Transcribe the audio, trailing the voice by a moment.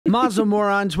Mazel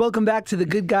morons, welcome back to the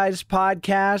Good Guys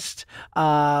podcast.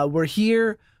 We're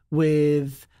here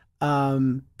with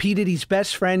P. Diddy's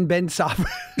best friend, Ben Soffer.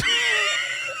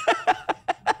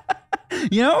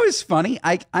 You know, it was funny.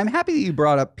 I'm happy that you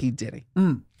brought up P. Diddy.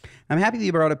 I'm happy that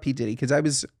you brought up P. Diddy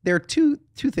because there are two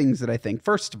things that I think.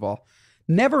 First of all,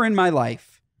 never in my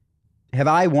life have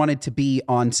I wanted to be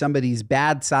on somebody's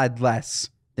bad side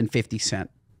less than 50 Cent.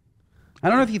 I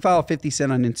don't know if you follow 50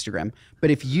 Cent on Instagram, but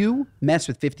if you mess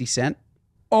with 50 Cent,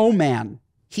 oh man,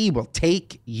 he will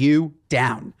take you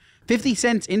down. 50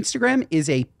 Cent's Instagram is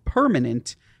a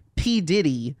permanent P.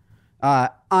 Diddy,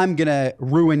 I'm gonna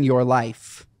ruin your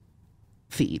life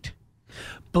feed.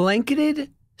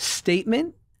 Blanketed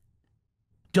statement.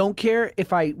 Don't care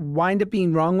if I wind up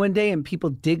being wrong one day and people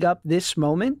dig up this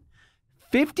moment.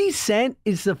 50 Cent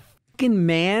is the fucking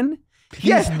man.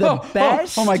 He's the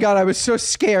best. Oh my God, I was so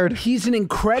scared. He's an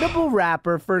incredible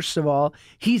rapper, first of all.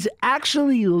 He's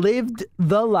actually lived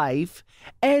the life,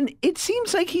 and it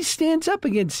seems like he stands up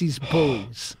against these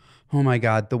bullies. Oh my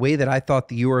God, the way that I thought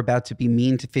that you were about to be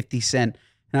mean to 50 Cent,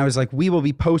 and I was like, we will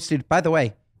be posted. By the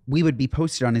way, we would be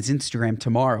posted on his Instagram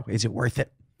tomorrow. Is it worth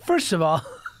it? First of all,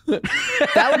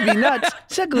 that would be nuts.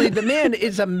 Secondly, the man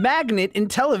is a magnet in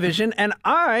television, and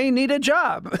I need a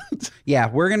job. Yeah,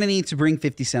 we're going to need to bring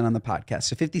 50 Cent on the podcast.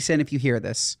 So 50 Cent, if you hear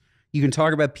this, you can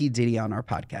talk about P. Diddy on our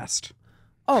podcast.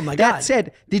 Oh my God. That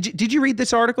said, did you read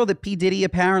this article that P. Diddy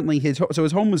apparently, his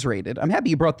home was raided? I'm happy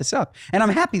you brought this up. And I'm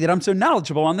happy that I'm so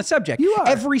knowledgeable on the subject. You are.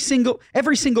 Every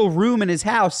single room in his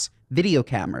house, video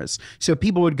cameras. So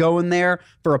people would go in there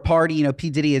for a party. You know, P.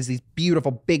 Diddy has these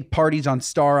beautiful big parties on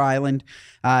Star Island.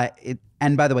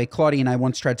 And by the way, Claudia and I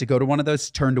once tried to go to one of those,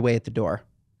 turned away at the door.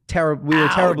 We were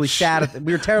terribly sad at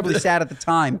the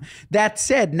time. That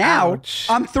said, now Ouch.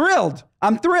 I'm thrilled.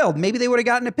 Maybe they would have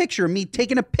gotten a picture of me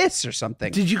taking a piss or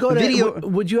something. Did you go to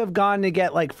would you have gone to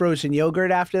get like frozen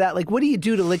yogurt after that? Like, what do you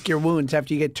do to lick your wounds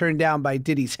after you get turned down by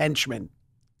Diddy's henchmen?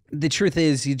 The truth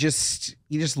is, you just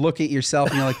look at yourself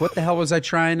and you're like, what the hell was I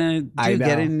trying to do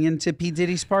getting into P.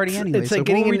 Diddy's party anyway? It's like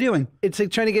so what were we doing? It's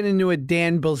like trying to get into a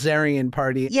Dan Bilzerian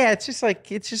party. Yeah, it's just like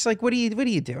what are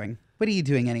you doing? What are you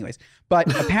doing anyways?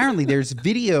 But apparently there's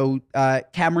video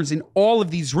cameras in all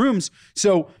of these rooms.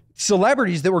 So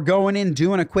celebrities that were going in,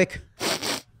 doing a quick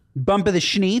bump of the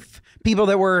schneef, people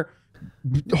that were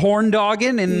horn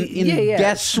dogging in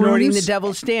guest snorting rooms. the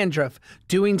devil's dandruff,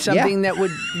 doing something that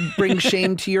would bring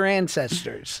shame to your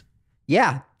ancestors.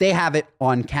 Yeah, they have it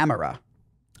on camera.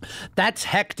 That's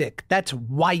hectic. That's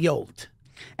wild.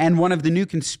 And one of the new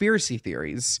conspiracy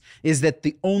theories is that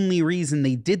the only reason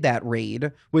they did that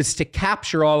raid was to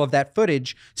capture all of that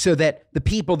footage so that the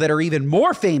people that are even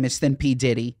more famous than P.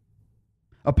 Diddy,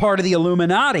 a part of the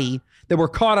Illuminati that were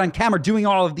caught on camera doing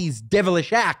all of these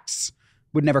devilish acts,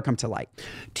 would never come to light.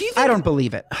 I don't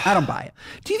believe it. I don't buy it.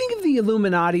 Do you think if the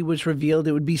Illuminati was revealed,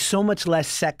 it would be so much less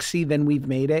sexy than we've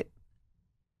made it?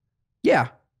 Yeah,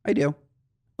 I do.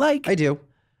 Like, I do.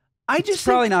 It's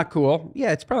probably not cool.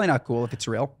 Yeah, it's probably not cool if it's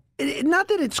real. Not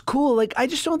that it's cool. Like, I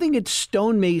just don't think it's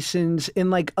stonemasons in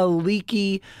like a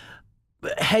leaky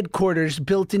headquarters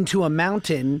built into a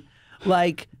mountain,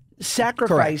 like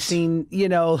sacrificing, you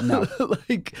know,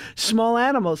 like small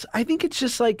animals. I think it's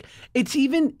just like, it's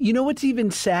even, you know what's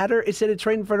even sadder is that it's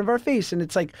right in front of our face, and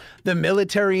it's like the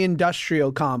military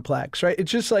industrial complex, right?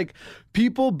 It's just like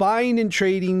people buying and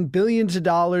trading billions of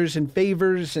dollars in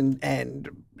favors and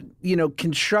you know,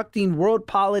 constructing world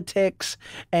politics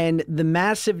and the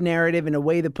massive narrative in a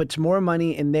way that puts more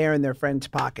money in their friends'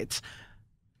 pockets.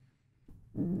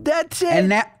 That's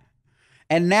it.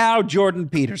 And now Jordan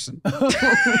Peterson.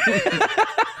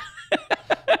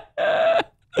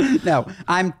 No,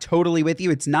 I'm totally with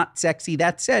you. It's not sexy.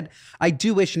 That said, I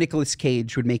do wish Nicolas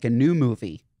Cage would make a new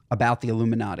movie about the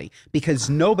Illuminati,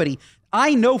 because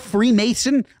I know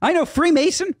Freemason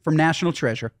from National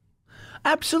Treasure.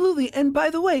 Absolutely. And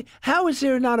by the way, how is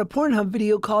there not a Pornhub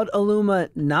video called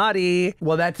illumiNAUGHTY?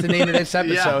 Well, that's the name of this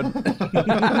episode.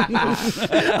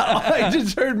 I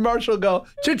just heard Marshall go,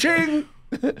 cha-ching.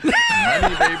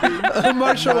 Money, baby.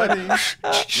 Marshall Money.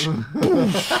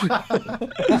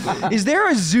 Is there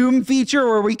a Zoom feature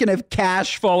where we can have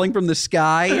cash falling from the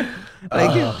sky?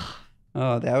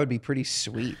 Oh, that would be pretty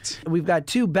sweet. We've got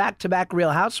two back-to-back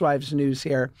Real Housewives news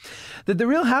here. That the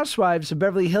Real Housewives of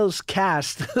Beverly Hills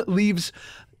cast leaves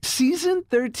season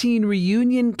 13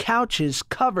 reunion couches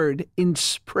covered in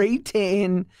spray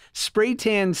tan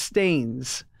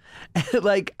stains.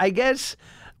 Like, I guess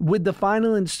with the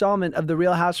final installment of the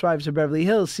Real Housewives of Beverly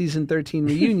Hills season 13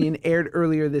 reunion aired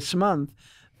earlier this month,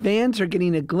 fans are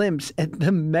getting a glimpse at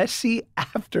the messy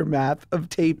aftermath of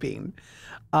taping.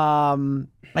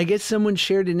 I guess someone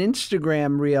shared an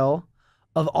Instagram reel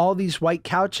of all these white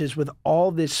couches with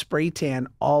all this spray tan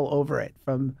all over it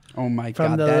from Oh my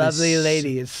from God, the that lovely is-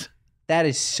 ladies. That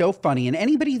is so funny. And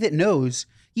anybody that knows,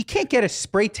 you can't get a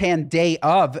spray tan day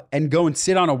of and go and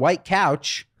sit on a white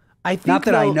couch. I think Not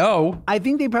that I know. I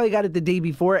think they probably got it the day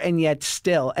before, and yet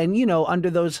still, and you know, under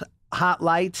those hot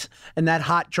lights and that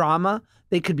hot drama,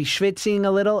 they could be schwitzing a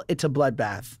little. It's a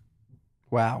bloodbath.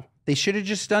 Wow. They should have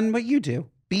just done what you do.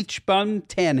 Beach bum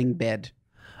tanning bed.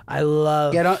 I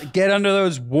love Get under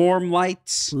those warm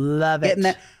lights. love Get in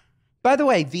it. that. By the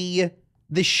way,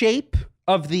 the shape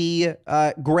of the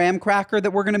graham cracker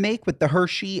that we're gonna make with the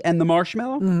Hershey and the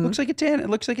marshmallow looks like a tan. It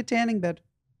looks like a tanning bed.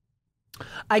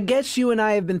 I guess you and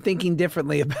I have been thinking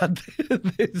differently about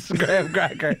this graham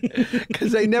cracker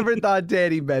because I never thought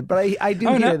tanning bed, but I do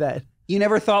Oh, hear no. that. You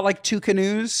never thought like two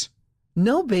canoes?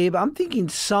 No, babe, I'm thinking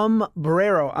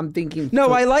sombrero. I'm thinking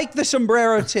No, I like the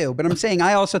sombrero too, but I'm saying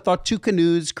I also thought two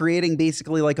canoes creating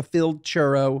basically like a filled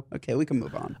churro. Okay, we can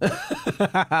move on.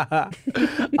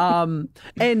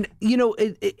 And you know,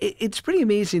 it's pretty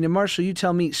amazing. And Marshall, you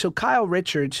tell me. So Kyle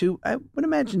Richards, who I would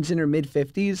imagine is in her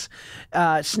mid-50s,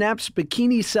 snaps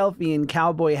bikini selfie in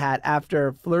cowboy hat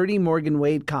after flirty Morgan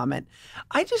Wade comment.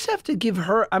 I just have to give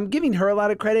her. I'm giving her a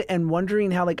lot of credit and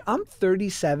wondering how, like, I'm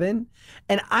 37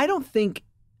 and I don't think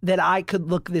that I could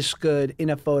look this good in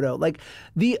a photo. Like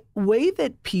the way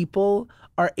that people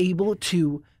are able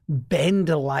to bend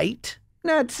light.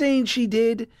 Not saying she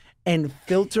did. And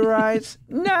filterize,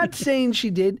 not saying she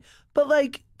did, but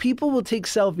like people will take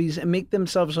selfies and make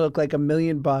themselves look like $1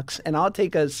 million, and I'll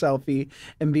take a selfie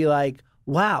and be like,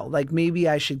 wow, like maybe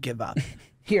I should give up.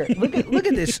 Here, look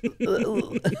at this.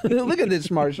 Look at this,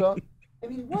 Marshall. I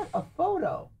mean, what a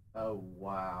photo. Oh,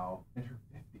 wow.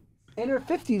 In her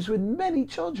 50s with many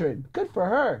children. Good for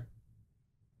her.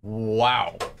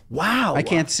 Wow. Wow. I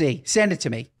can't see. Send it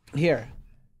to me. Here.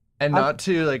 And not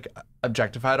to like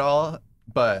objectify it all,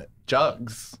 but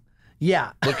Jugs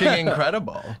Yeah. looking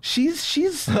incredible. She's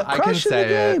I can crushing the say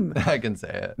game. it. I can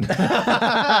say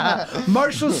it.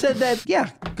 Marshall said that. Yeah,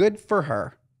 good for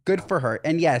her. Good for her.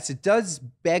 And yes, it does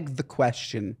beg the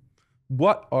question,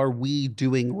 what are we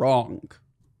doing wrong?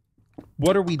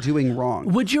 What are we doing wrong?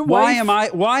 Would your why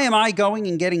wife- am I going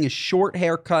and getting a short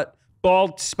haircut,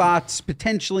 bald spots,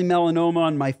 potentially melanoma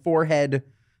on my forehead?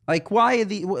 Like, why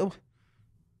are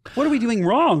what are we doing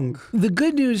wrong? The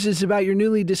good news is about your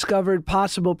newly discovered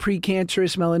possible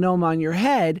precancerous melanoma on your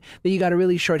head that you got a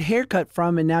really short haircut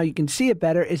from and now you can see it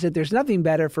better is that there's nothing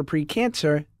better for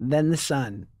precancer than the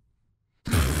sun.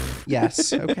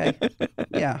 Yes. Okay.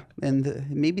 Yeah. And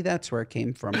maybe that's where it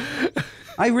came from.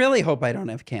 I really hope I don't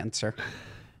have cancer.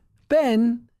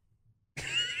 Ben,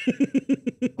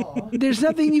 there's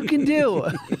nothing you can do.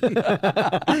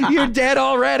 You're dead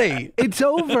already. It's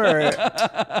over.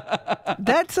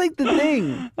 That's like the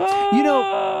thing. You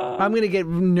know, I'm going to get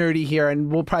nerdy here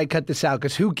and we'll probably cut this out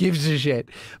because who gives a shit?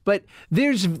 But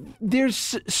there's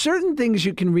certain things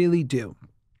you can really do.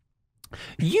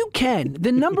 You can.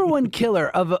 The number one killer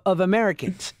of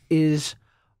Americans is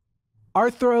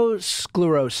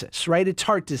atherosclerosis, right? It's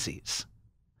heart disease.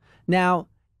 Now,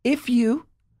 if you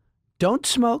don't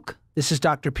smoke, this is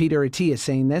Dr. Peter Attia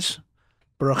saying this,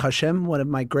 Baruch Hashem, one of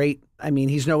my great, I mean,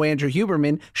 he's no Andrew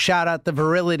Huberman. Shout out the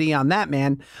virility on that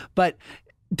man. But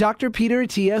Dr. Peter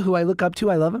Attia, who I look up to,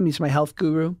 I love him. He's my health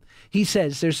guru. He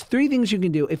says there's 3 things you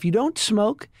can do. If you don't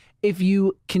smoke, if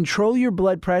you control your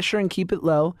blood pressure and keep it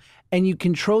low, and you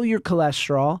control your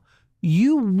cholesterol,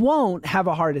 you won't have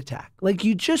a heart attack. Like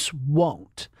you just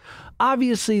won't.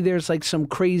 Obviously, there's like some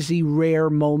crazy rare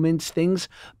moments, things,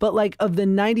 but like of the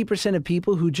 90% of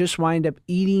people who just wind up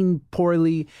eating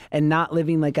poorly and not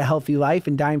living like a healthy life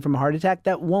and dying from a heart attack,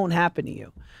 that won't happen to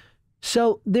you.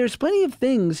 So there's plenty of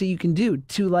things that you can do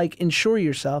to like ensure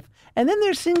yourself. And then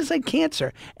there's things like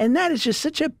cancer. And that is just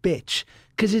such a bitch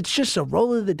because it's just a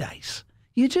roll of the dice.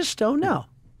 You just don't know.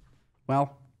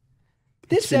 Well,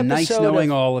 This it's been nice episode knowing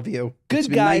of all of you.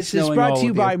 Good Guys is brought to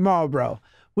you by Marlboro.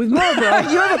 With Marlboro,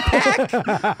 You have a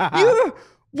pack?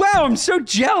 Wow, I'm so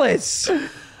jealous.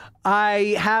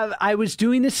 I was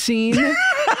doing a scene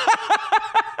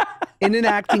in an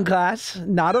acting class,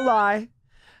 not a lie.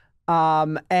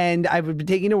 And I've been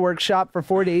taking a workshop for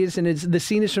 4 days, and the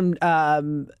scene is from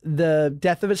The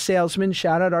Death of a Salesman.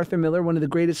 Shout out Arthur Miller, one of the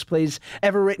greatest plays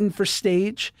ever written for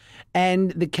stage.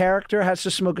 And the character has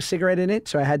to smoke a cigarette in it,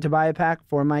 so I had to buy a pack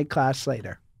for my class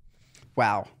later.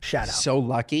 Wow. Shout out. So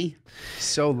lucky.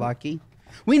 So lucky.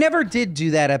 We never did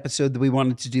do that episode that we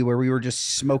wanted to do where we were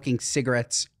just smoking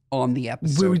cigarettes on the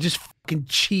episode. We would just fucking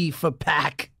chief a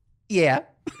pack. Yeah.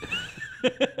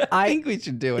 I think we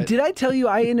should do it. Did I tell you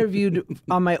I interviewed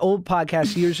on my old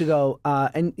podcast years ago,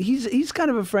 and he's kind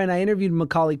of a friend. I interviewed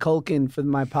Macaulay Culkin for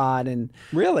my pod, and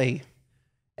Really?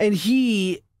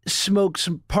 he smokes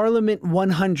Parliament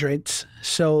 100s.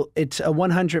 So it's a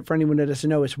 100 for anyone that doesn't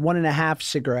know. It's 1.5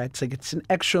 cigarettes. Like it's an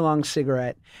extra long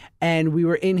cigarette. And we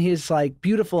were in his like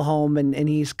beautiful home, and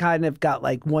he's kind of got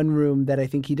like one room that I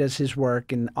think he does his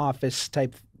work and office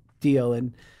type deal,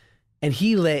 and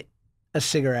he lit a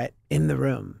cigarette in the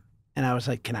room, and I was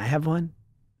like, "Can I have one?"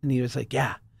 And he was like,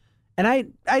 "Yeah." And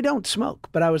I don't smoke,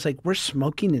 but I was like, "We're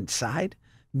smoking inside,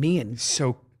 me and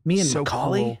So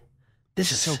Macaulay. cool.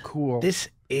 This is So cool. This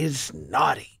is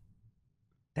naughty."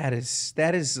 That is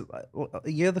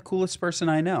you're the coolest person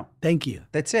I know. Thank you.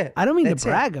 That's it. I don't mean That's to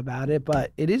brag about it,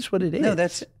 but it is what it is. No,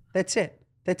 that's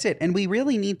it. And we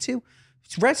really need to.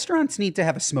 Restaurants need to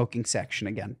have a smoking section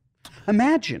again.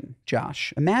 Imagine,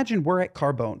 Josh. Imagine we're at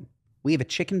Carbone. We have a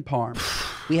chicken parm.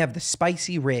 We have the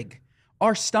spicy rig.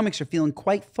 Our stomachs are feeling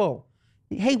quite full.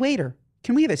 Hey, waiter,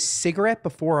 can we have a cigarette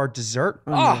before our dessert?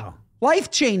 Oh, no.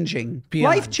 Life-changing.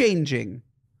 Beyond. Life-changing.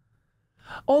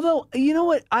 Although, you know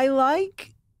what? I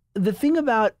like the thing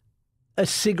about a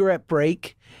cigarette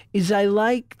break is I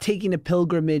like taking a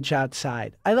pilgrimage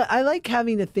outside. I like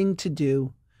having a thing to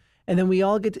do. And then we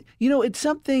all get to, it's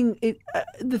something,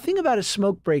 the thing about a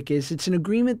smoke break is it's an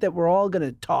agreement that we're all going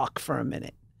to talk for a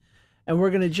minute. And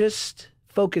we're going to just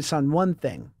focus on one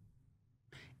thing.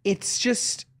 It's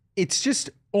just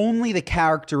only the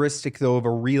characteristic, though, of a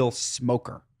real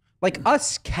smoker. Like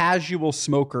us casual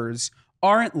smokers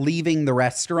aren't leaving the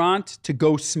restaurant to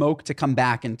go smoke to come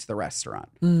back into the restaurant.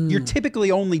 You're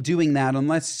typically only doing that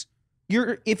unless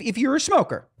if you're a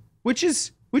smoker, which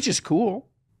is cool.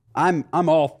 I'm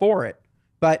all for it.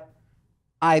 But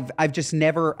I've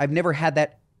never had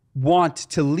that want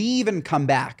to leave and come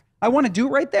back. I want to do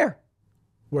it right there.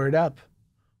 Word up.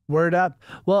 Word up.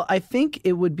 Well, I think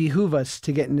it would behoove us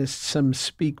to get into some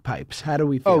speak pipes. How do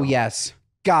we feel? Oh, yes.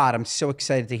 God, I'm so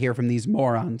excited to hear from these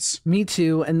morons. Me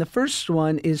too. And the first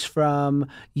one is from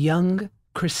young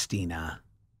Christina.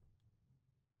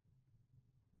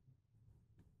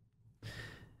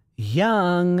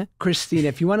 Young Christina.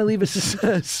 If you want to leave us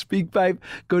a speak pipe,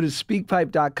 go to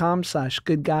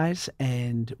speakpipe.com/goodguys,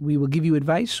 and we will give you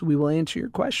advice. We will answer your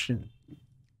question.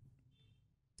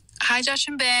 Hi, Josh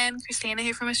and Ben. Christina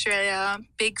here from Australia.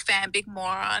 Big fan, big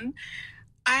moron.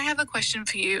 I have a question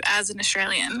for you as an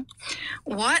Australian.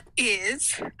 What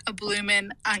is a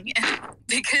bloomin' onion?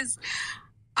 Because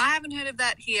I haven't heard of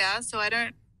that here, so I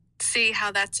don't see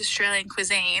how that's Australian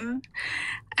cuisine.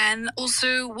 And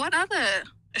also, what other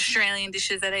Australian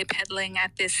dishes are they peddling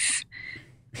at this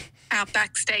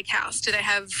Outback Steakhouse? Do they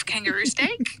have kangaroo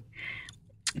steak?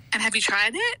 And have you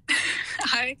tried it?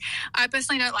 I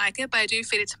personally don't like it, but I do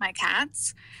feed it to my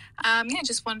cats.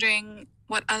 Just wondering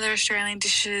what other Australian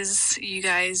dishes you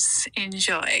guys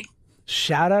enjoy.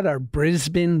 Shout out our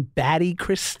Brisbane baddie,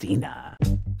 Christina.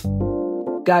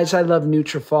 Guys, I love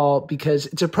Nutrafol because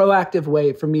it's a proactive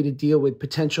way for me to deal with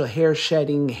potential hair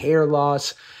shedding, hair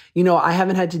loss. I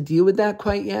haven't had to deal with that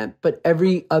quite yet, but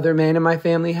every other man in my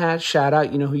family has. Shout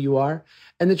out, you know who you are.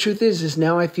 And the truth is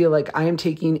now I feel like I am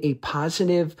taking a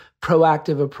positive,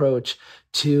 proactive approach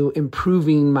to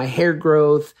improving my hair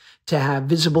growth, to have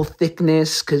visible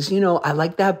thickness, because, I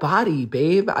like that body,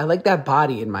 babe. I like that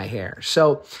body in my hair.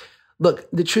 So, look,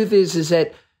 the truth is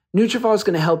that Nutrafol is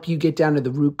going to help you get down to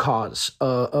the root cause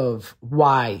of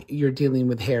why you're dealing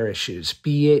with hair issues.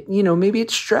 Be it, maybe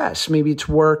it's stress, maybe it's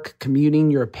work,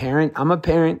 commuting, you're a parent. I'm a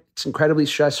parent. It's incredibly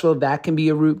stressful. That can be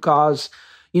a root cause.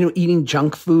 Eating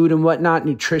junk food and whatnot,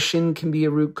 nutrition can be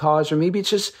a root cause. Or maybe it's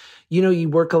just, you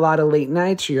work a lot of late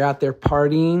nights or you're out there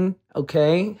partying,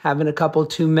 okay, having a couple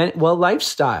too many. Well,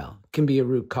 lifestyle can be a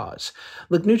root cause.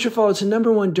 Look, Nutrafol is the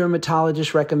 #1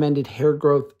 dermatologist recommended hair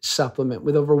growth supplement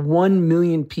with over 1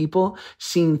 million people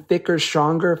seeing thicker,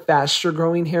 stronger, faster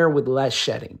growing hair with less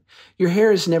shedding. Your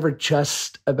hair is never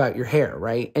just about your hair,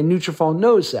 right? And Nutrafol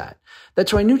knows that.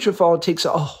 That's why Nutrafol takes a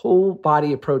whole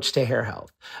body approach to hair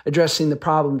health, addressing the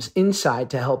problems inside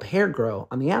to help hair grow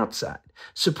on the outside,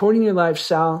 supporting your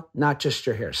lifestyle, not just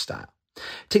your hairstyle.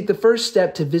 Take the first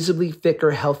step to visibly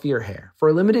thicker, healthier hair. For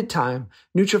a limited time,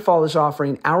 Nutrafol is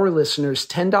offering our listeners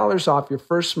 $10 off your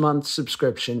first month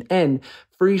subscription and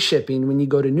free shipping when you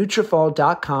go to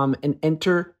Nutrafol.com and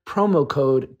enter promo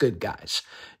code GOODGUYS.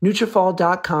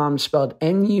 Nutrafol.com, spelled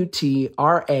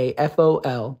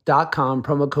Nutrafol.com,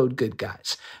 promo code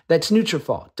GOODGUYS. That's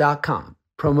Nutrafol.com,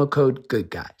 promo code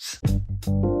GOODGUYS.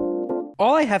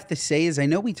 All I have to say is I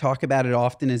know we talk about it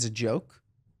often as a joke,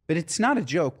 but it's not a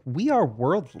joke. We are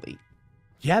worldly.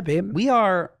 Yeah, babe. We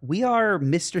are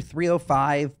Mr.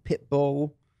 305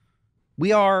 Pitbull.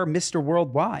 We are Mr.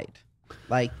 Worldwide.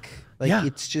 Like Yeah.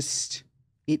 it's just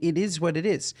it is what it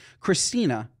is.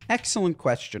 Christina, excellent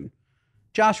question.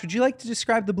 Josh, would you like to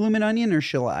describe the bloomin' onion, or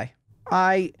shall I?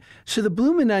 So the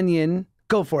bloomin' onion,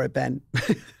 go for it, Ben.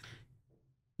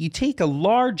 You take a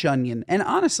large onion, and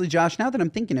honestly, Josh, now that I'm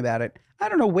thinking about it, I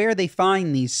don't know where they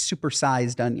find these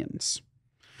supersized onions.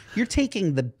 You're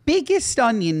taking the biggest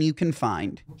onion you can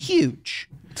find, huge.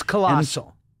 It's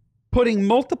colossal. Putting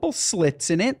multiple slits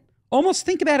in it. Almost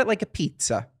think about it like a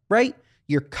pizza, right?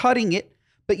 You're cutting it,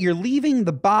 but you're leaving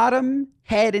the bottom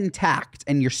head intact,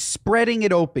 and you're spreading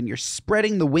it open. You're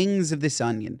spreading the wings of this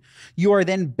onion. You are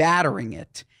then battering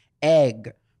it.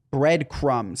 Egg,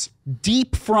 breadcrumbs,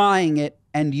 deep frying it,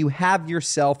 and you have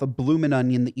yourself a bloomin'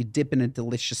 onion that you dip in a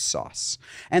delicious sauce.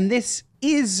 And this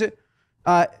is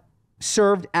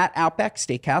served at Outback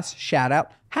Steakhouse. Shout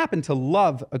out. Happen to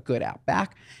love a good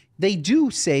Outback. They do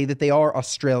say that they are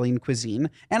Australian cuisine,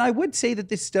 and I would say that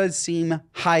this does seem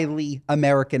highly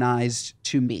Americanized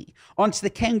to me. Onto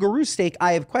the kangaroo steak,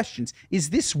 I have questions.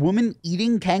 Is this woman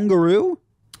eating kangaroo?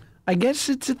 I guess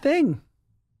it's a thing.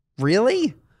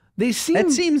 Really? That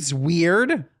seems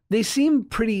weird. They seem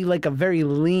pretty like a very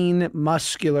lean,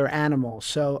 muscular animal,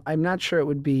 so I'm not sure it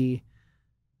would be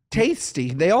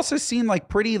tasty. They also seem like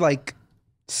pretty like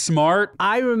smart.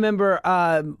 I remember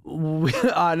on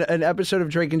an episode of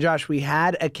Drake and Josh, we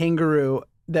had a kangaroo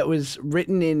that was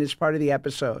written in as part of the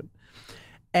episode.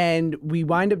 And we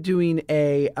wind up doing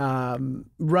a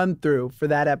run through for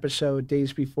that episode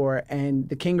days before, and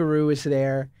the kangaroo is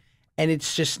there. And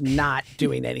it's just not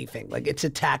doing anything. Like, it's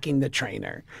attacking the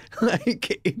trainer.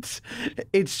 Like,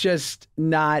 it's just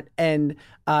not. And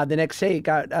the next day it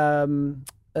got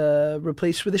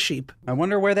replaced with a sheep. I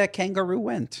wonder where that kangaroo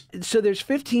went. So there's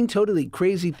 15 totally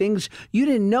crazy things you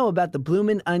didn't know about the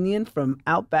bloomin' onion from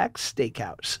Outback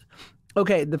Steakhouse.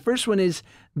 Okay, the first one is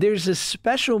there's a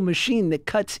special machine that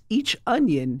cuts each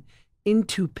onion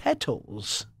into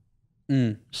petals.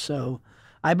 So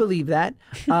I believe that.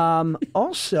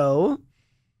 Also,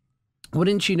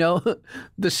 wouldn't you know,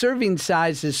 the serving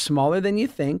size is smaller than you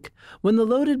think. When the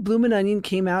loaded bloomin' onion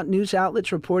came out, news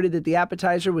outlets reported that the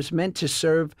appetizer was meant to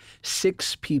serve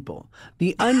 6 people.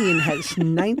 The onion has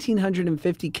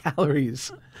 1,950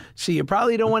 calories. So you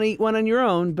probably don't want to eat one on your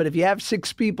own, but if you have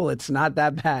 6 people, it's not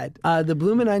that bad. The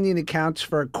bloomin' onion accounts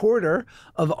for 1/4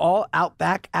 of all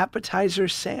Outback appetizer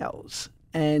sales.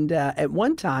 And at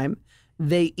one time,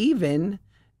 they even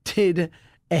did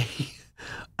a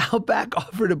Outback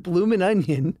offered a bloomin'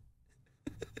 onion.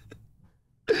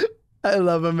 I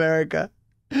love America.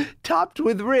 Topped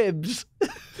with ribs.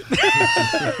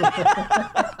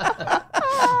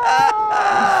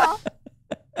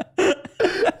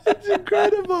 It's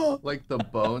incredible. Like the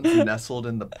bones nestled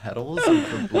in the petals of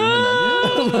the bloomin'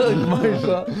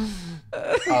 onion?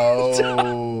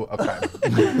 Oh, okay.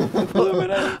 Bloomin'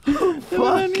 onion.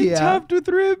 Fuck yeah. Topped with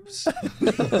ribs.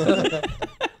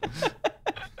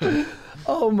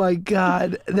 Oh my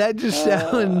God, that just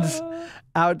sounds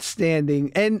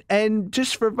outstanding. And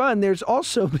just for fun, there's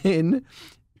also been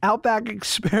Outback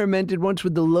experimented once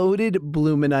with the loaded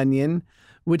bloomin' onion,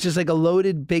 which is like a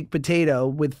loaded baked potato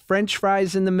with French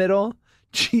fries in the middle,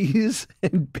 cheese,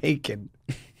 and bacon.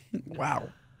 Wow.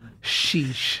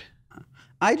 Sheesh.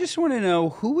 I just want to know,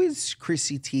 who is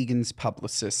Chrissy Teigen's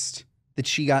publicist that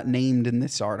she got named in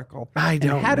this article? I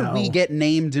don't know. How do we get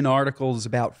named in articles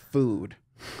about food?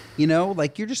 You know,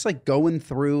 like you're just like going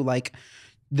through like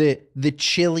the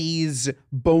Chili's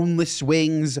boneless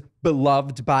wings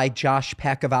beloved by Josh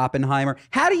Peck of Oppenheimer.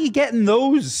 How do you get in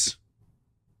those?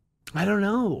 I don't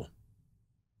know.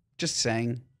 Just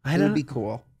saying. It would be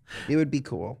cool. It would be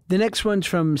cool. The next one's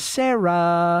from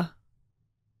Sarah.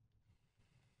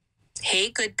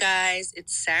 Hey, good guys.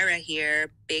 It's Sarah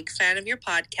here. Big fan of your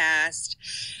podcast.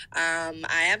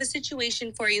 I have a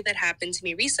situation for you that happened to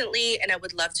me recently, and I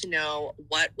would love to know,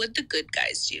 what would the good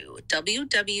guys do?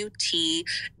 WWTGGD.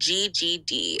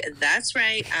 That's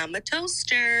right. I'm a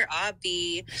toaster,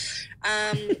 obvi.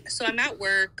 So I'm at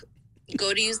work,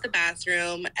 go to use the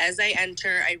bathroom. As I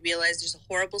enter, I realize there's a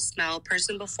horrible smell.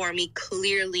 Person before me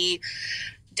clearly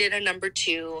did a number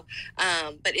 2.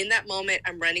 But in that moment,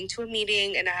 I'm running to a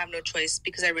meeting and I have no choice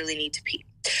because I really need to pee.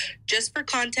 Just for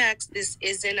context, this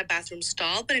isn't a bathroom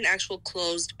stall, but an actual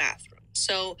closed bathroom.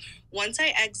 So once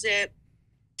I exit,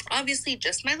 Obviously,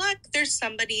 just my luck, there's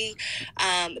somebody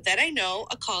that I know,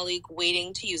 a colleague,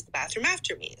 waiting to use the bathroom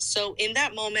after me. So in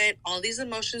that moment, all these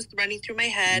emotions running through my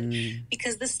head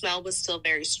because the smell was still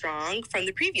very strong from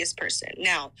the previous person.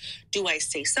 Now, do I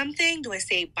say something? Do I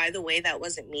say, by the way, that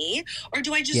wasn't me? Or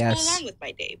do I just go along with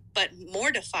my day? But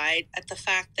mortified at the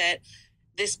fact that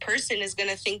this person is going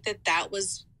to think that that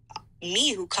was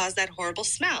me who caused that horrible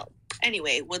smell.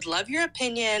 Anyway, would love your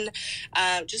opinion,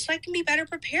 just so I can be better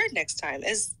prepared next time.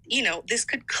 As you know, this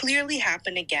could clearly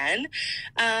happen again,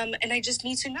 and I just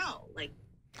need to know, like,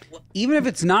 even if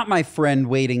it's not my friend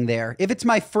waiting there, if it's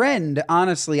my friend,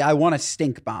 honestly, I want to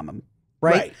stink bomb him,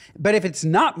 right? But if it's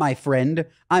not my friend,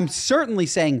 I'm certainly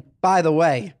saying, by the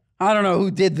way, I don't know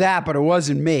who did that, but it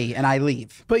wasn't me, and I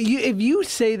leave. But if you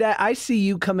say that, I see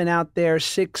you coming out there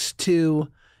 6'2",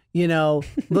 you know,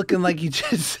 looking like you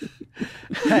just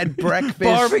had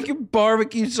breakfast.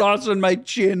 Barbecue sauce on my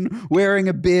chin, wearing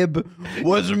a bib.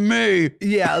 Wasn't me.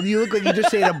 Yeah, you look like you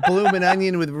just ate a bloomin'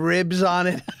 onion with ribs on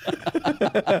it.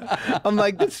 I'm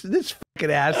like, this fucking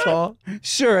asshole.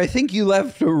 Sir, I think you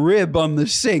left a rib on the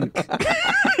sink.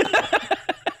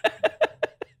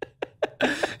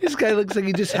 This guy looks like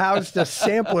he just housed a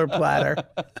sampler platter.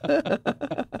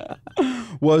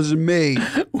 Wasn't me.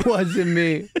 Wasn't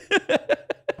me.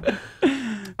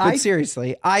 But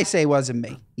seriously, I say wasn't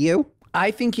me. You?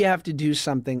 I think you have to do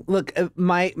something. Look,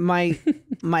 my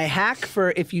hack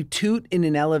for if you toot in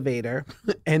an elevator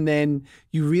and then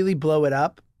you really blow it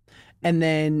up and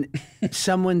then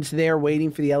someone's there waiting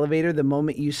for the elevator the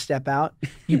moment you step out,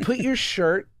 you put your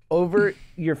shirt over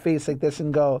your face like this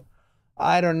and go,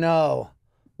 I don't know.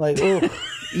 Like, ooh,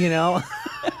 you know?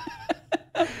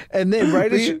 And then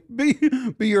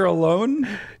but you're alone?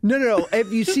 No.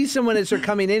 If you see someone as they're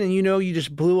coming in and you know you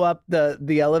just blew up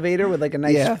the elevator with like a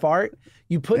nice fart,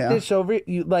 you put this over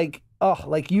you like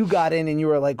you got in and you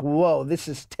were like, whoa, this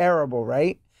is terrible,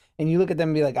 right? And you look at them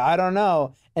and be like, I don't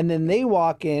know. And then they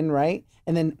walk in, right?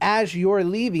 And then as you're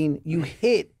leaving, you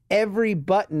hit every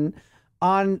button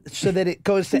on so that it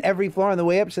goes to every floor on the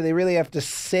way up, so they really have to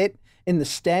sit in the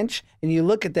stench. And you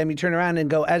look at them, you turn around and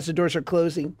go, as the doors are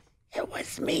closing, it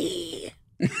was me.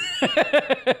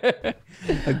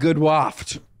 A good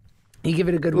waft. You give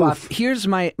it a good waft. Here's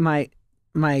my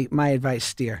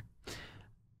advice, dear.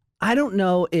 I don't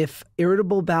know if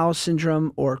irritable bowel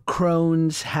syndrome or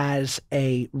Crohn's has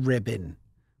a ribbon,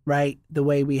 right? The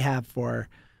way we have for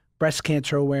breast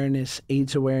cancer awareness,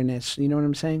 AIDS awareness. You know what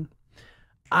I'm saying?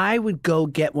 I would go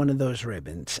get one of those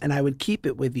ribbons and I would keep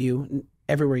it with you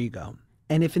everywhere you go.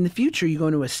 And if in the future you go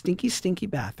into a stinky, stinky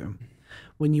bathroom,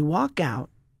 when you walk out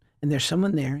and there's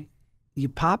someone there, you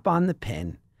pop on the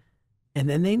pin and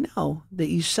then they know that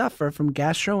you suffer from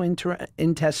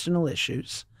gastrointestinal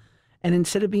issues. And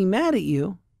instead of being mad at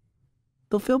you,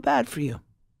 they'll feel bad for you.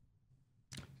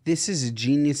 This is a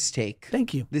genius take.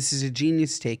 Thank you. This is a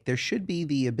genius take. There should be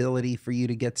the ability for you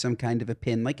to get some kind of a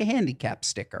pin, like a handicap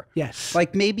sticker. Yes.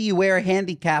 Like maybe you wear a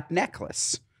handicap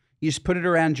necklace. You just put it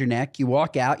around your neck. You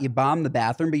walk out, you bomb the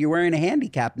bathroom, but you're wearing a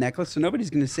handicap necklace, so nobody's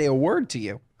going to say a word to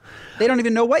you. They don't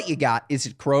even know what you got. Is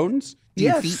it Crohn's? Do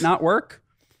your feet not work?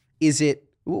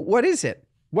 What is it?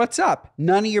 What's up?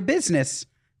 None of your business,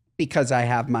 because I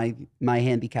have my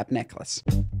handicap necklace.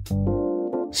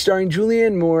 Starring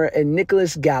Julianne Moore and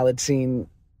Nicholas Galitzine,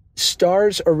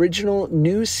 STARZ original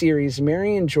new series,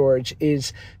 Mary and George,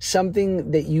 is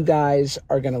something that you guys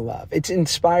are going to love. It's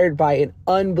inspired by an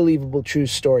unbelievable true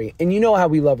story. And you know how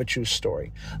we love a true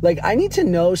story. Like, I need to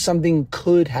know something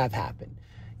could have happened.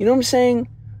 You know what I'm saying?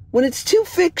 When it's too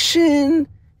fiction,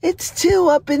 it's too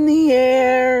up in the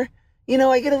air. You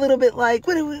know, I get a little bit like,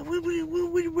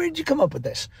 where'd you come up with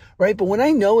this? Right? But when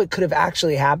I know it could have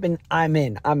actually happened, I'm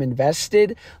in. I'm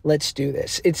invested. Let's do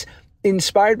this. It's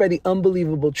inspired by the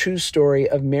unbelievable true story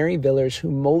of Mary Villers, who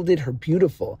molded her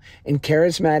beautiful and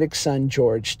charismatic son,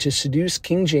 George, to seduce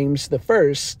King James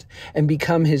I and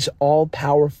become his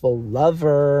all-powerful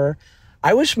lover.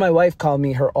 I wish my wife called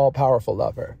me her all-powerful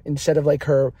lover instead of like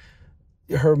her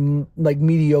like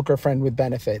mediocre friend with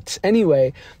benefits.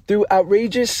 Anyway, through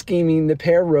outrageous scheming, the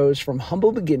pair rose from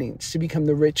humble beginnings to become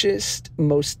the richest,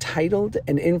 most titled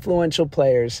and influential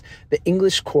players the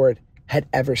English court had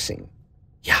ever seen.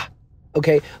 Yeah.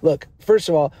 Okay, look, first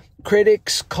of all,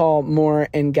 critics call Moore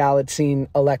and Galitzine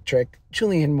electric.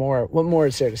 Julianne Moore, what more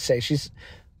is there to say? She's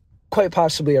quite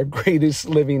possibly our greatest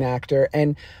living actor.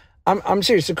 And I'm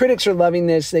serious. The critics are loving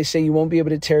this. They say you won't be able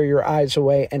to tear your eyes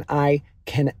away, and I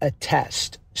can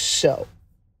attest. So,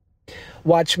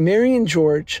 watch Mary and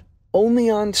George only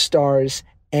on STARZ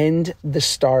and the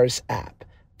STARZ app.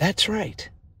 That's right.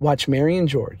 Watch Mary and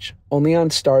George only on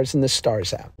STARZ and the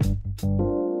STARZ app.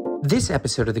 This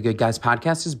episode of the Good Guys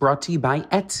podcast is brought to you by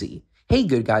Etsy. Hey,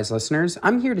 Good Guys listeners,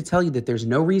 I'm here to tell you that there's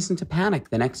no reason to panic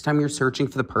the next time you're searching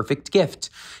for the perfect gift.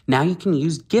 Now you can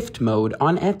use gift mode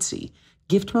on Etsy.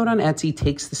 Gift mode on Etsy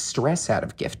takes the stress out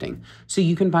of gifting, so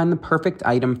you can find the perfect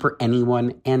item for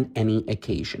anyone and any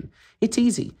occasion. It's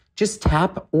easy. Just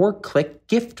tap or click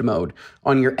gift mode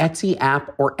on your Etsy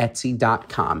app or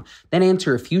Etsy.com. Then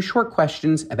answer a few short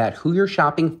questions about who you're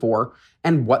shopping for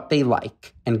and what they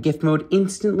like. And gift mode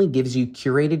instantly gives you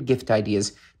curated gift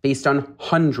ideas based on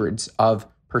hundreds of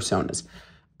personas.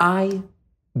 I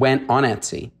went on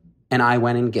Etsy and I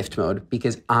went in gift mode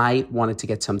because I wanted to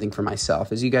get something for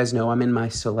myself. As you guys know, I'm in my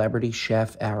celebrity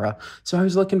chef era. So I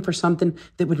was looking for something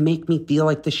that would make me feel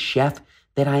like the chef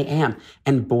that I am.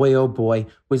 And boy, oh boy,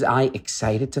 was I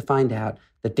excited to find out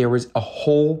that there was a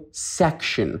whole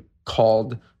section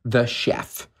called The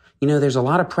Chef. You know, there's a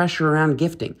lot of pressure around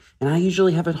gifting, and I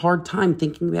usually have a hard time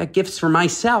thinking about gifts for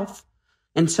myself.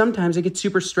 And sometimes I get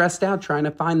super stressed out trying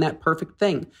to find that perfect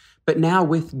thing. But now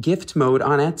with gift mode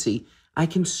on Etsy, I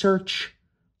can search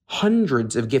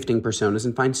hundreds of gifting personas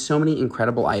and find so many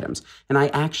incredible items. And I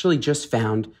actually just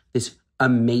found this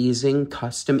amazing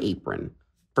custom apron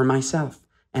for myself.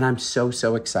 And I'm so,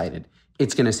 so excited.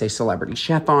 It's going to say celebrity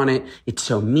chef on it. It's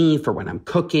so me for when I'm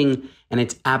cooking. And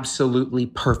it's absolutely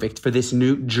perfect for this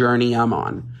new journey I'm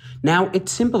on. Now,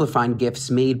 it's simple to find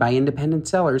gifts made by independent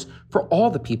sellers for all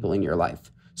the people in your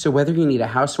life. So whether you need a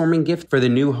housewarming gift for the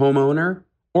new homeowner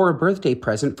or a birthday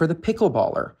present for the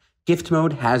pickleballer, gift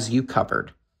mode has you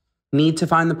covered. Need to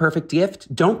find the perfect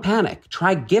gift? Don't panic.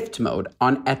 Try gift mode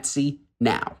on Etsy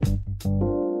now.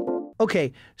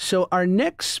 Okay, so our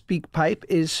next speak pipe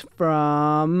is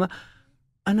from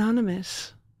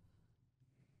Anonymous.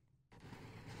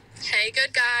 Hey,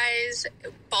 good guys.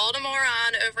 Baltimore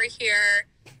on over here.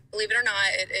 Believe it or not,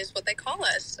 it is what they call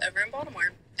us over in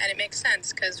Baltimore. And it makes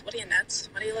sense, because what are you, nuts?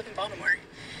 Why do you live in Baltimore?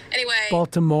 Anyway,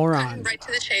 Baltimore on. right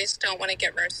to the chase, don't want to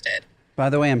get roasted. By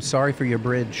the way, I'm sorry for your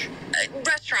bridge.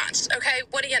 Restaurants, okay?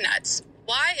 What are you, nuts?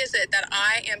 Why is it that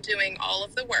I am doing all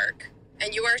of the work,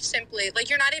 and you are simply, like,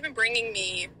 you're not even bringing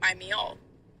me my meal?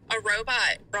 A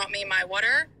robot brought me my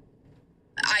water.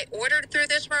 I ordered through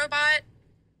this robot.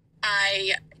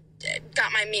 I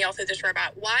got my meal through this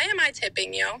robot. Why am I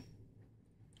tipping you?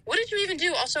 What did you even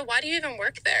do? Also, why do you even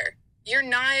work there? You're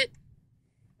not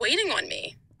waiting on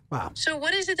me. Wow. So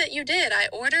what is it that you did? I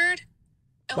ordered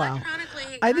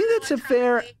electronically. I think that's a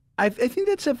fair. I think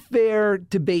that's a fair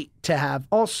debate to have.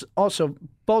 Also,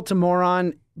 Baltimore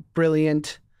on,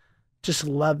 brilliant. Just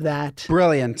love that.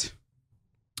 Brilliant.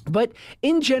 But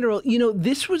in general, you know,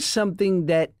 this was something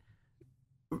that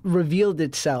revealed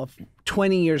itself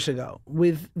 20 years ago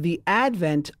with the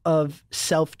advent of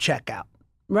self-checkout,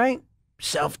 right?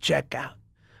 Self-checkout.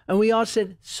 And we all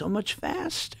said, so much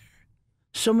faster,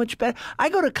 so much better. I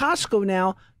go to Costco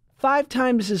now 5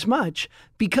 times as much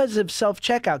because of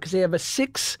self-checkout, because they have a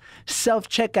 6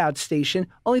 self-checkout station.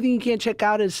 Only thing you can't check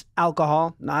out is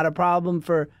alcohol. Not a problem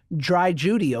for Dry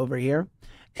Judy over here.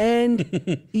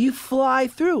 And you fly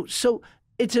through. So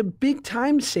it's a big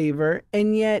time saver,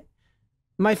 and yet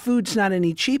my food's not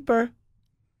any cheaper.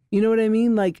 You know what I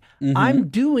mean? Like, I'm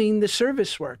doing the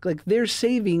service work. Like, they're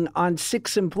saving on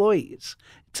 6 employees.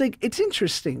 It's like, it's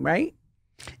interesting, right?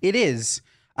 It is.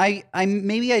 I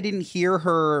maybe I didn't hear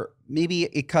her. Maybe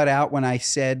it cut out when I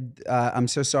said, I'm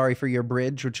so sorry for your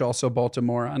bridge, which also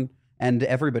Baltimore on, and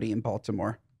everybody in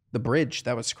Baltimore. The bridge,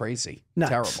 that was crazy. Nuts.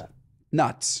 Terrible.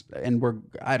 Nuts. And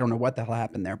I don't know what the hell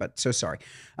happened there, but so sorry.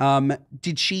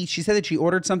 She said that she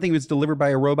ordered something, it was delivered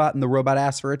by a robot, and the robot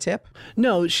asked for a tip?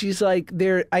 No, she's like,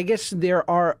 I guess there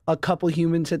are a couple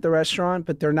humans at the restaurant,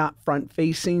 but they're not front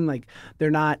facing. Like, they're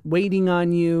not waiting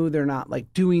on you. They're not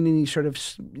like doing any sort of,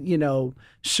 you know,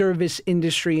 service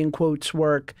industry in quotes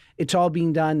work. It's all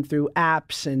being done through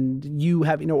apps and you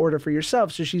having to order for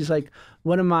yourself. So she's like,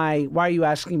 why are you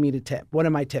asking me to tip? What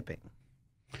am I tipping?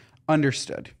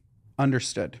 Understood.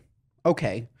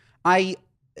 Okay.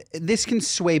 This can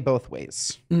sway both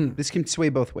ways. This can sway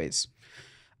both ways.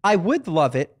 I would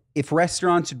love it if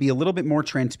restaurants would be a little bit more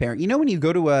transparent. You know, when you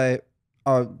go to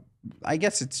I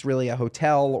guess it's really a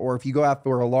hotel, or if you go out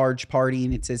for a large party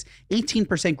and it says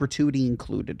 18% gratuity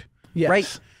included, yes.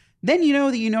 Right? Then you know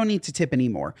that you don't need to tip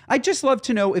anymore. I'd just love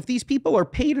to know if these people are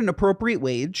paid an appropriate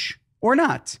wage or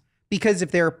not. Because if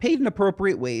they're paid an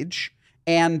appropriate wage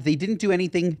and they didn't do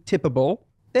anything tippable,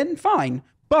 then fine.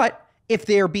 But if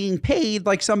they're being paid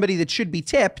like somebody that should be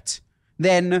tipped,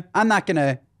 then I'm not going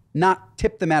to not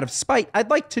tip them out of spite. I'd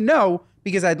like to know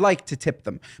because I'd like to tip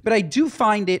them. But I do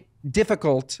find it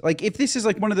difficult. Like if this is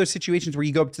like one of those situations where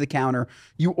you go up to the counter,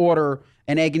 you order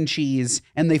an egg and cheese,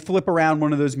 and they flip around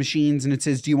one of those machines and it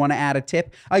says, do you want to add a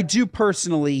tip? I do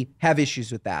personally have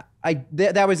issues with that.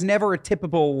 That was never a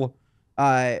tippable,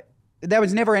 that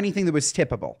was never anything that was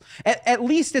tippable. At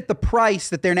least at the price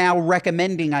that they're now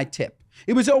recommending I tip.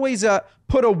 It was always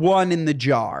put a 1 in the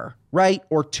jar, right?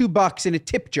 Or $2 in a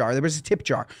tip jar. There was a tip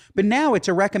jar. But now it's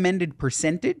a recommended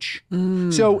percentage.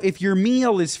 So if your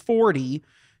meal is 40,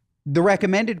 the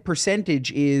recommended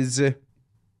percentage is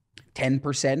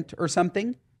 10% or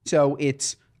something. So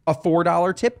it's a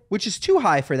 $4 tip, which is too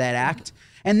high for that act.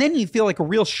 And then you feel like a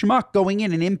real schmuck going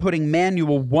in and inputting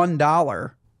manual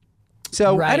 $1.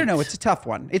 So I don't know. It's a tough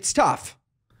one. It's tough.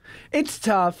 It's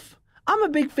tough. I'm a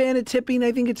big fan of tipping.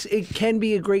 I think it can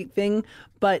be a great thing,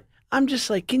 but I'm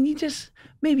just like, can you just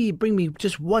maybe bring me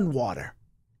just one water?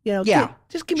 You know,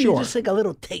 just give me just like a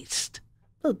little taste.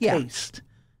 Taste.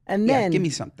 And then give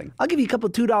me something. I'll give you a couple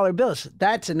 $2 bills.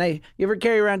 That's a nice. You ever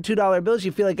carry around $2 bills?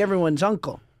 You feel like everyone's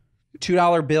uncle.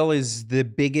 $2 bill is the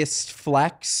biggest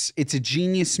flex. It's a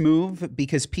genius move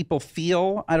because people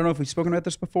feel, I don't know if we've spoken about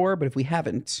this before, but if we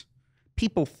haven't,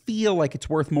 people feel like it's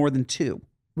worth more than 2.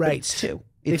 Right. It's 2.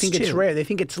 They think it's rare. They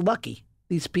think it's lucky.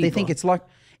 These people. They think it's luck.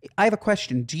 I have a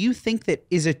question. Do you think that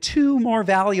is a 2 more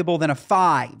valuable than a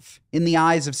 5 in the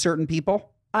eyes of certain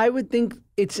people? I would think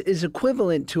it's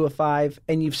equivalent to a 5,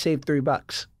 and you've saved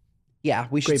 $3. Yeah,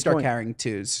 we should start carrying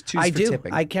 2s. 2s I for do.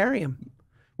 tipping. I carry them.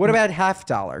 What about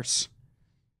 $50?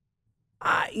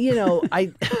 I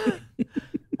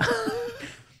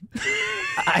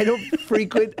don't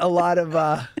frequent a lot of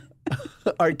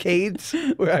arcades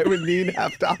where I would need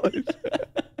 $50.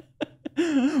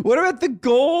 What about the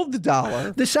gold dollar?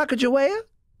 The Sacagawea?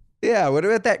 Yeah, what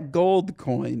about that gold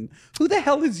coin? Who the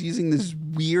hell is using this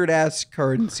weird-ass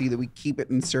currency that we keep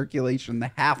it in circulation, the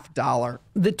 $50?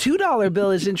 The $2 bill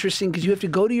is interesting because you have to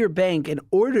go to your bank and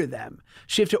order them.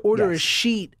 So you have to order a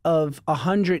sheet of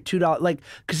 100 $2, like,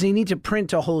 because they need to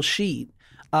print a whole sheet.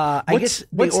 I guess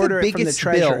they order it from the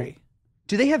Treasury. Bill?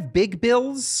 Do they have big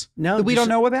bills that we don't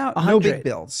know about? 100. No big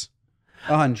bills.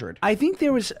 100. I think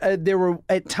there were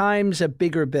at times a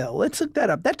bigger bill. Let's look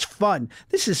that up. That's fun.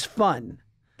 This is fun.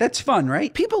 That's fun,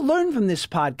 right? People learn from this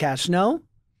podcast, no?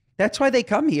 That's why they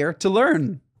come here, to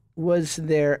learn. Was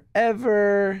there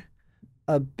ever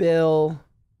a bill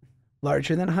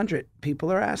larger than 100?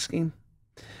 People are asking.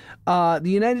 The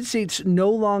United States no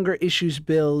longer issues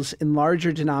bills in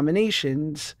larger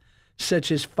denominations,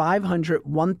 such as $500,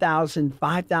 $1,000,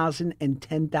 $5,000, and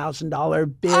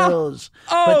 $10,000 bills.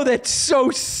 That's so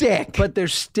sick. But they're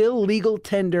still legal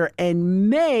tender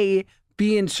and may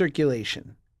be in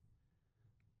circulation.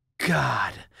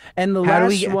 God. And the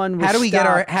last one was how do we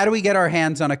get our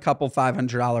hands on a couple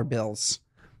 $500 bills?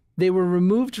 They were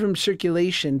removed from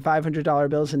circulation, $500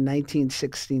 bills, in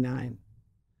 1969.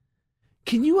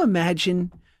 Can you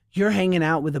imagine you're hanging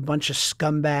out with a bunch of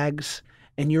scumbags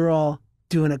and you're all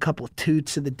doing a couple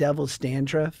toots of the devil's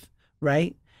dandruff,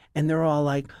 right? And they're all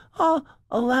like, oh,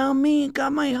 allow me,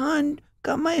 got my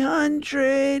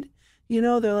 100. You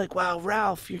know, they're like, wow,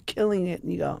 Ralph, you're killing it.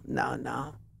 And you go,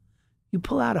 no. You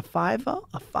pull out a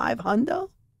 500?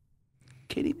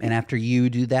 Kidding me? And after you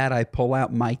do that, I pull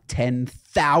out my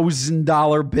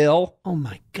 $10,000 bill. Oh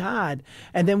my God!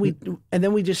 And then we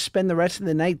just spend the rest of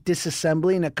the night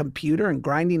disassembling a computer and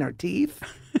grinding our teeth.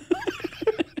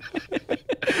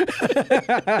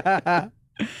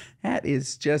 That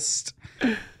is just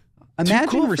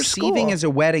imagine receiving as a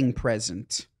wedding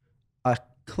present a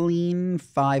clean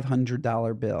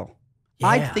 $500 bill. Yeah.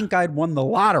 I'd think I'd won the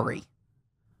lottery.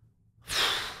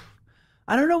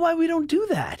 I don't know why we don't do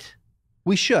that.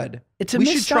 We should. It's a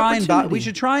missed opportunity. We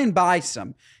should try and buy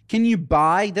some. Can you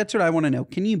buy? That's what I want to know.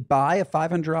 Can you buy a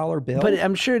 $500 bill? But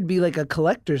I'm sure it'd be like a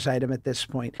collector's item at this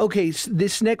point. Okay, so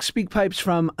this next speak pipe's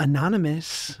from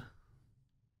Anonymous.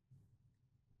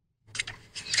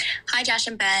 Hi, Josh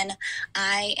and Ben.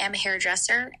 I am a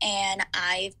hairdresser, and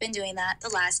I've been doing that the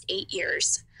last 8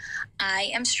 years.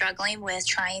 I am struggling with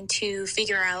trying to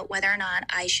figure out whether or not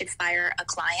I should fire a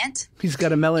client. He's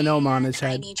got a melanoma on his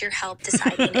head. I need your help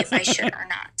deciding if I should or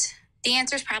not. The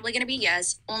answer is probably going to be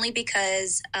yes, only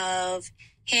because of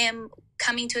him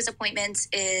coming to his appointments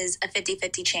is a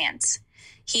 50-50 chance.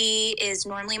 He is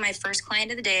normally my first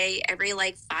client of the day every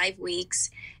 5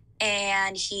 weeks,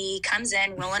 and he comes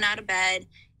in rolling out of bed.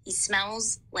 He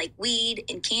smells like weed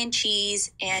and canned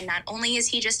cheese, and not only is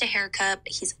he just a haircut,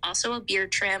 but he's also a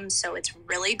beard trim, so it's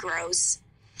really gross.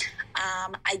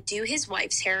 I do his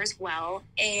wife's hair as well,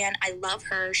 and I love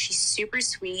her. She's super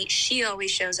sweet. She always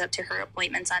shows up to her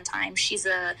appointments on time. She's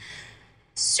a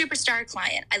superstar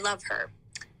client. I love her.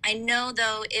 I know,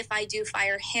 though, if I do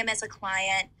fire him as a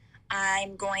client,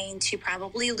 I'm going to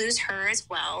probably lose her as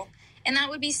well. And that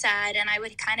would be sad. And I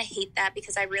would kind of hate that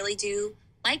because I really do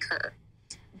like her.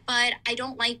 But I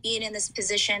don't like being in this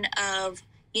position of,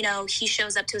 you know, he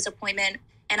shows up to his appointment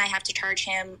and I have to charge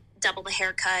him double the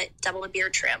haircut, double the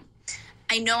beard trim.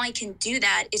 I know I can do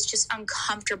that. It's just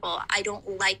uncomfortable. I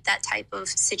don't like that type of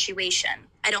situation.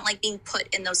 I don't like being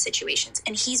put in those situations.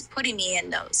 And he's putting me in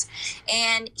those.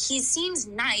 And he seems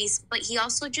nice, but he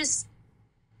also just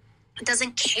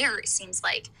doesn't care, it seems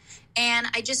like. And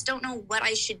I just don't know what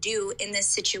I should do in this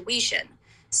situation.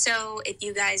 So if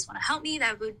you guys want to help me,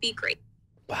 that would be great.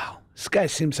 Wow. This guy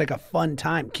seems like a fun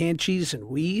time. Canned cheese and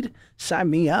weed? Sign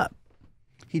me up.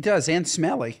 He does, and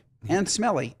smelly. And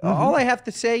smelly. All I have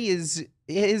to say is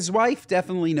his wife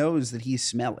definitely knows that he's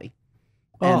smelly.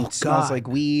 And smells like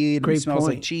weed, and smells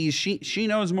like cheese. She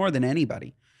knows more than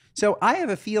anybody. So I have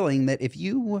a feeling that if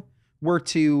you were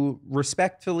to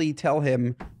respectfully tell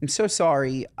him, I'm so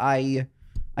sorry, I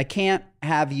can't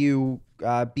have you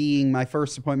being my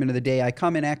first appointment of the day. I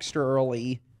come in extra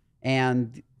early,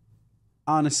 and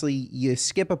honestly, you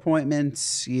skip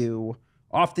appointments, you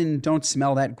often don't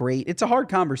smell that great. It's a hard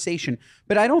conversation,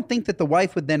 but I don't think that the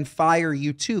wife would then fire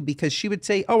you too, because she would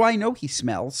say, oh, I know he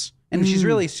smells. And if she's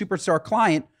really a superstar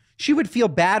client, she would feel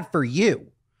bad for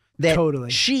you that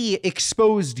she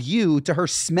exposed you to her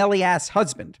smelly ass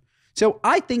husband. So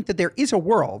I think that there is a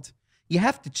world. You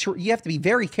have to be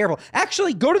very careful.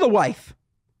 Actually, go to the wife.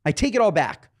 I take it all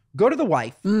back. Go to the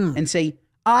wife and say,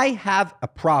 I have a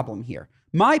problem here.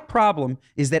 My problem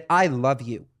is that I love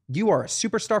you. You are a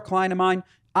superstar client of mine.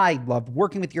 I love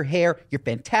working with your hair. You're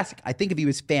fantastic. I think of you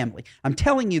as family. I'm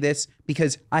telling you this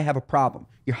because I have a problem.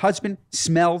 Your husband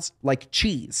smells like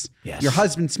cheese. Yes. Your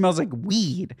husband smells like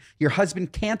weed. Your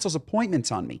husband cancels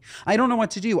appointments on me. I don't know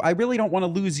what to do. I really don't want to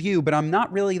lose you, but I'm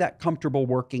not really that comfortable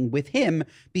working with him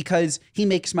because he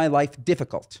makes my life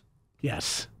difficult.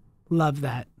 Yes. Love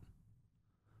that.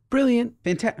 Brilliant.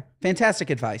 Fantastic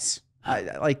advice.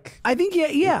 I think,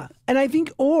 yeah. And I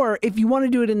think, or if you want to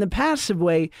do it in the passive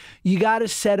way, you got to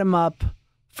set them up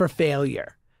for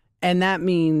failure. And that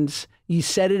means you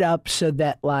set it up so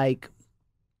that, like,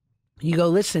 you go,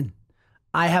 listen,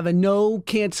 I have a no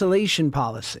cancellation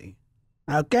policy.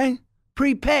 Okay?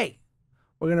 Prepay.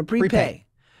 We're going to prepay.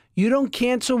 You don't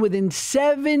cancel within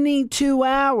 72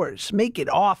 hours. Make it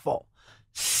awful.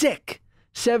 Sick.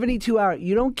 72 hours.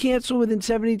 You don't cancel within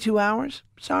 72 hours?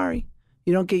 Sorry.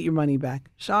 You don't get your money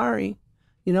back. Sorry.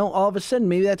 You know, all of a sudden,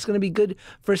 maybe that's going to be good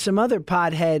for some other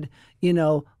pothead, you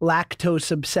know,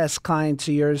 lactose-obsessed clients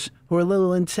of yours who are a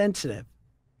little insensitive.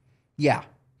 Yeah.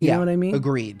 You know what I mean?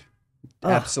 Agreed.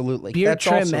 Absolutely. Beard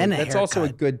trim and a That's haircut. also a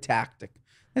good tactic.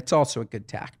 That's also a good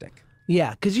tactic.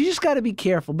 Yeah, because you just got to be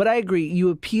careful. But I agree. You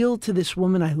appeal to this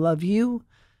woman, I love you.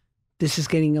 This is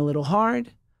getting a little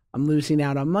hard. I'm losing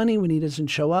out on money when he doesn't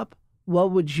show up.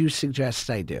 What would you suggest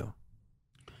I do?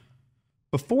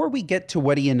 Before we get to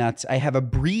What Are You Nuts, I have a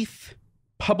brief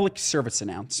public service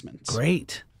announcement.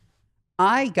 Great.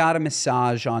 I got a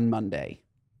massage on Monday.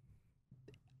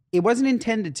 It wasn't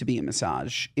intended to be a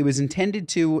massage. It was intended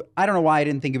to, I don't know why I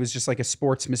didn't think it was just like a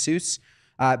sports masseuse,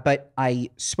 but I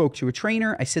spoke to a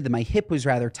trainer. I said that my hip was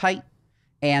rather tight,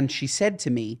 and she said to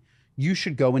me, you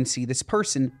should go and see this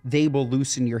person. They will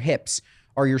loosen your hips.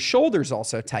 Are your shoulders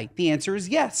also tight? The answer is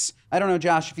yes. I don't know,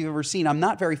 Josh, if you've ever seen, I'm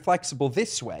not very flexible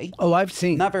this way. Oh, I've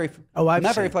seen. Not very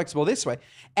flexible this way.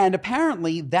 And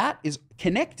apparently that is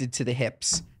connected to the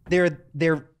hips. They're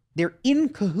in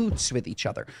cahoots with each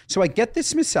other. So I get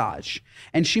this massage,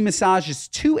 and she massages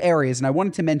two areas, and I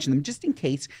wanted to mention them just in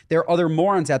case there are other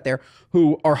morons out there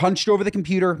who are hunched over the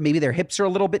computer. Maybe their hips are a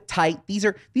little bit tight. These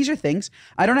are things.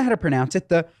 I don't know how to pronounce it.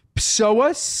 The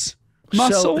psoas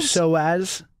muscles.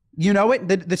 Psoas. You know it?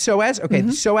 The psoas? Okay,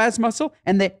 the psoas muscle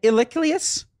and the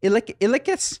iliacus.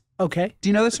 Okay. Do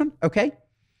you know this one? Okay.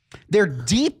 They're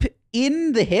deep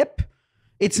in the hip.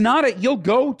 It's not you'll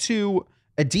go to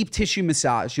a deep tissue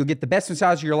massage. You'll get the best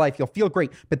massage of your life. You'll feel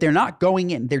great, but they're not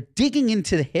going in. They're digging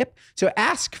into the hip. So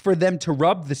ask for them to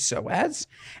rub the psoas.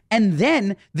 And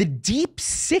then the deep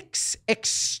 6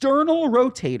 external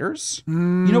rotators.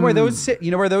 You know where those sit?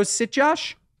 You know where those sit,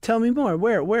 Josh? Tell me more.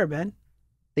 Where, Ben?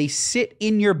 They sit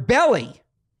in your belly.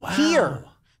 Wow. Here.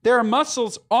 There are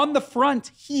muscles on the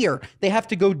front here. They have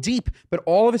to go deep. But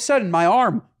all of a sudden, my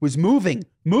arm was moving.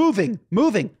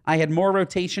 I had more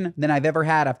rotation than I've ever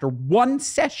had after one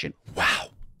session.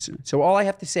 Wow. So all I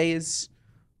have to say is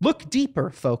look deeper,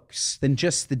 folks, than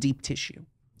just the deep tissue.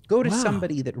 Go to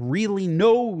somebody that really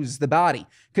knows the body,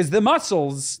 because the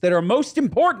muscles that are most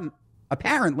important,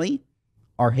 apparently,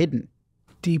 are hidden.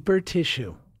 Deeper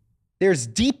tissue. There's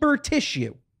deeper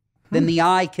tissue than the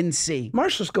eye can see.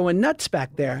 Marshall's going nuts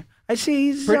back there. I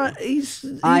see he's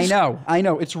I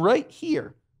know. It's right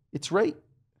here. It's right.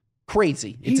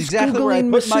 Crazy. It's he's exactly Googling where I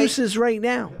put masseuses right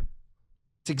now.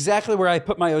 It's exactly where I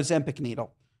put my Ozempic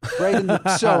needle. Right in the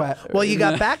psoas. Well, you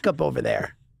got backup over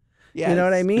there. Yeah, you know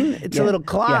what I mean? It's a little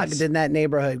clogged yes. in that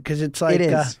neighborhood because it's like It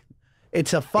is.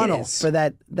 it's a funnel for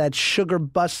that sugar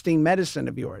busting medicine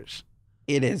of yours.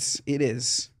 It is. Do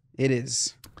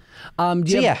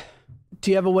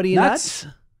you have a what are you nuts?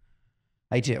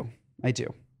 I do. I'm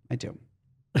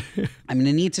going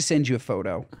to need to send you a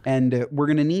photo, and we're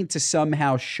going to need to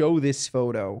somehow show this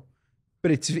photo,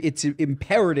 but it's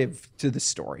imperative to the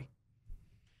story.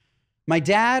 My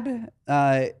dad,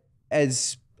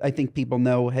 as I think people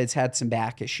know, has had some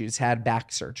back issues, had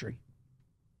back surgery.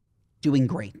 Doing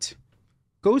great.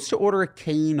 Goes to order a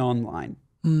cane online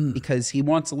because he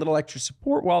wants a little extra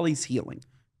support while he's healing.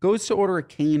 Goes to order a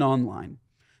cane online.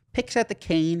 Picks at the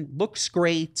cane, looks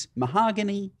great,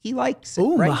 mahogany. He likes it.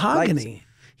 Ooh, right? mahogany.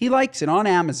 He likes it on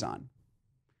Amazon.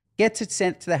 Gets it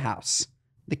sent to the house.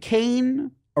 The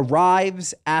cane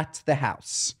arrives at the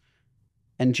house.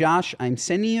 And Josh, I'm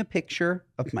sending you a picture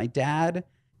of my dad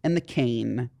and the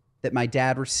cane that my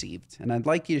dad received. And I'd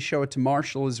like you to show it to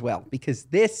Marshall as well, because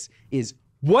this is,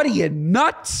 what are you,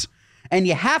 nuts? And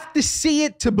you have to see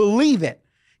it to believe it.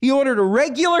 He ordered a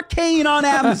regular cane on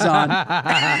Amazon.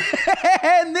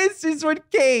 And this is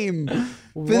what came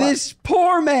for this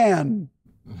poor man.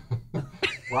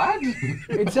 What?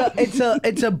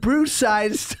 It's a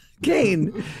Bruce-sized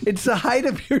cane. It's the height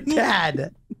of your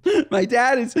dad. My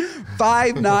dad is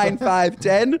 5'9",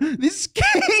 5'10". This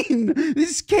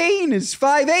cane is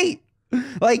 5'8".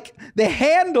 Like, the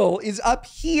handle is up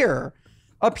here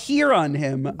on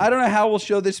him. I don't know how we'll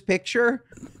show this picture,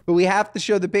 but we have to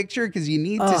show the picture because you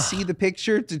need to see the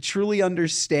picture to truly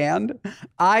understand.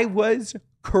 I was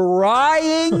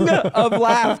crying of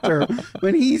laughter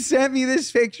when he sent me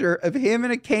this picture of him in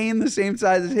a cane the same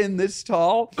size as him, this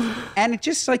tall. And it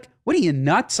just like, what are you,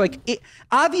 nuts? Like,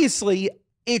 obviously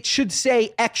it should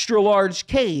say extra large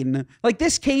cane. Like,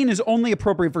 this cane is only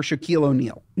appropriate for Shaquille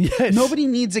O'Neal. Yes. Nobody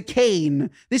needs a cane.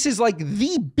 This is like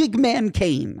the big man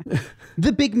cane.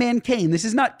 The big man cane. This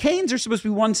is not, canes are supposed to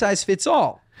be one size fits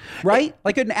all, right?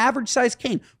 Like an average size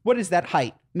cane. What is that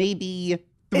height? Maybe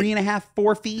 3.5,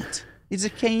 4 feet is a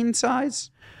cane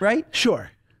size, right? Sure.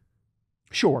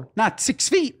 Not 6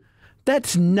 feet.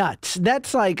 That's nuts.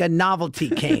 That's like a novelty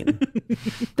cane.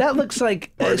 That looks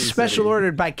like a special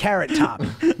ordered by Carrot Top.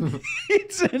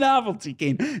 It's a novelty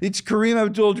cane. It's Kareem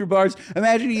Abdul-Jabbar's.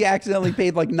 Imagine he accidentally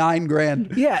paid like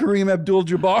 $9,000. Yeah. Kareem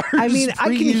Abdul-Jabbar's. I mean, I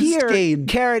can hear cane.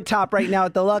 Carrot Top right now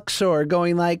at the Luxor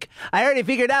going like, I already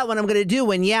figured out what I'm going to do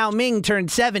when Yao Ming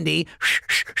turns 70.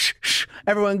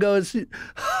 Everyone goes,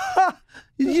 ha,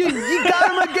 you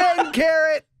got him again,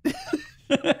 Carrot.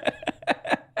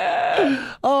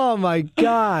 Oh my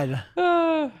God.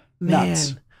 Man.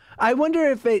 Nuts. I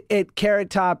wonder if at Carrot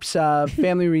Top's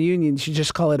family reunion, you should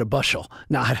just call it a bushel.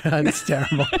 No, it's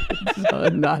terrible.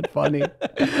 It's not funny.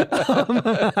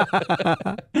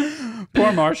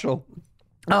 Poor Marshall.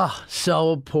 Oh,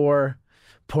 so poor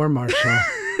Marshall.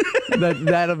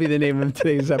 That'll be the name of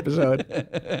today's episode.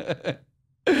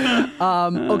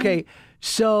 Okay.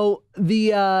 So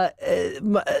my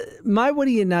what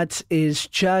are you nuts is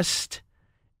just,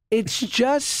 it's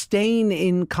just staying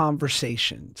in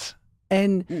conversations.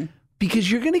 And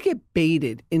because you're going to get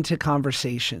baited into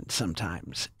conversations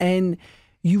sometimes, and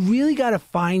you really got to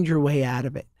find your way out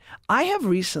of it. I have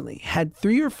recently had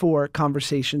 3 or 4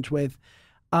 conversations with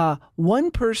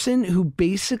one person who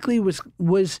basically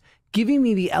was giving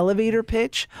me the elevator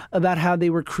pitch about how they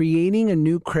were creating a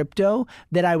new crypto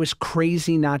that I was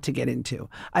crazy not to get into.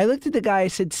 I looked at the guy, I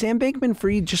said, Sam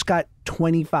Bankman-Fried just got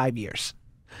 25 years.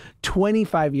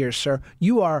 25 years, sir.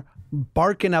 You are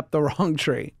barking up the wrong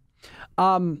tree.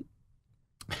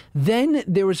 Then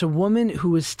there was a woman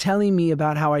who was telling me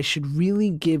about how I should really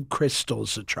give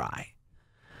crystals a try.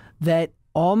 That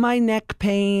all my neck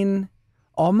pain,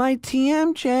 all my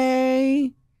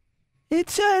TMJ,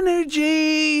 it's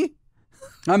energy.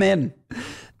 I'm in.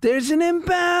 There's an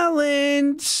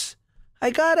imbalance.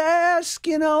 I gotta ask,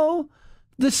 the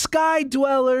sky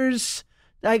dwellers.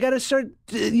 I gotta start,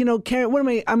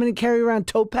 carry. I'm gonna carry around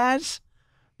Topaz.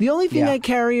 The only thing I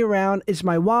carry around is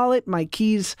my wallet, my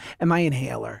keys, and my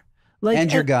inhaler.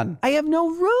 And your gun. I have no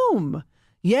room.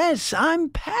 Yes, I'm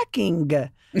packing.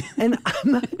 And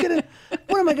I'm not gonna.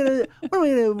 What am I gonna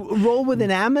roll with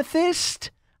an amethyst?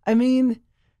 I mean,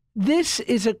 this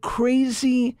is a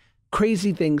crazy,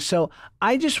 crazy thing. So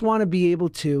I just want to be able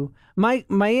to.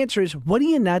 my answer is, what are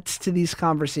you nuts to these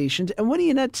conversations? And what are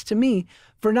you nuts to me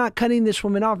for not cutting this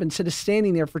woman off instead of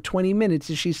standing there for 20 minutes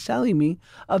as she's telling me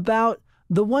about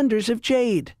the wonders of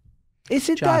jade?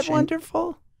 Isn't Josh, that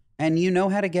wonderful? And you know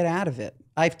how to get out of it.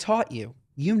 I've taught you.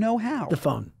 You know how. The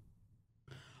phone.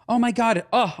 Oh my God.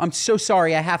 Oh, I'm so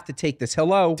sorry. I have to take this.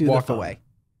 Hello. Walk away.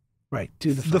 Right.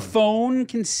 Do the phone. The phone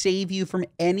can save you from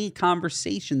any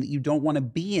conversation that you don't want to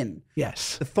be in.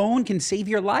 Yes. The phone can save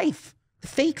your life. The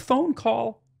fake phone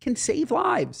call can save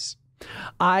lives.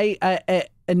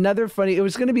 Another funny, it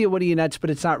was going to be a what are you nuts, but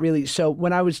it's not really. So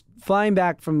when I was flying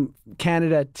back from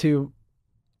Canada to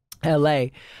LA,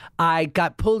 I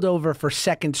got pulled over for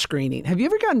second screening. Have you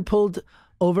ever gotten pulled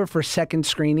over for second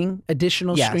screening,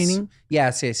 additional screening?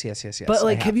 Yes. But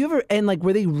like, have you ever, and like,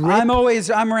 were they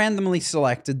I'm randomly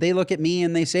selected. They look at me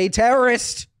and they say,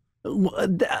 terrorist.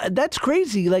 That's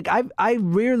crazy. Like I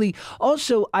rarely,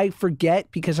 also I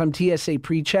forget because I'm TSA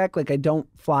pre-check, like I don't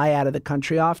fly out of the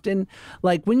country often.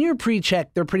 Like when you're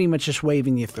pre-check, they're pretty much just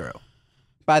waving you through.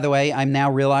 By the way, I'm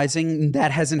now realizing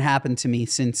that hasn't happened to me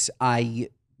since I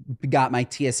got my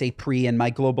TSA pre and my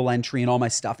global entry and all my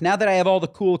stuff. Now that I have all the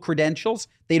cool credentials,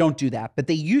 they don't do that. But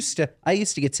I used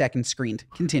to get second screened.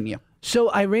 Continue. So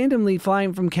I randomly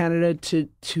flying from Canada to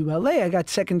LA, I got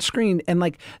second screened. And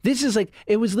like, this is like,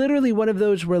 it was literally one of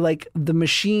those where like the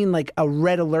machine, like a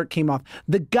red alert came off.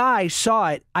 The guy saw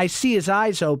it. I see his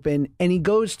eyes open and he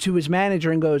goes to his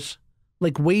manager and goes,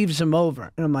 like waves him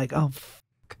over. And I'm like, oh,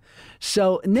 fuck.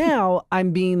 So now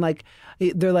I'm being like,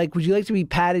 they're like, would you like to be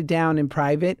patted down in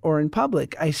private or in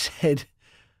public? I said,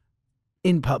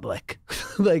 in public.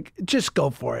 Like, just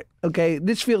go for it. Okay.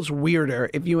 This feels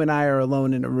weirder if you and I are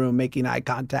alone in a room making eye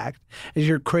contact as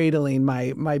you're cradling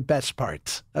my best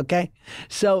parts. Okay.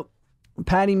 So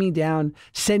patting me down,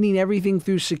 sending everything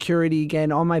through security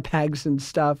again, all my bags and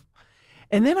stuff.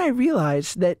 And then I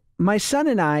realized that my son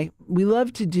and I, we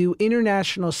love to do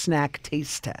international snack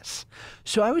taste tests.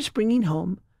 So I was bringing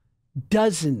home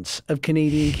dozens of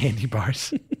Canadian candy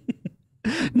bars.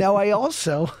 Now I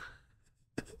also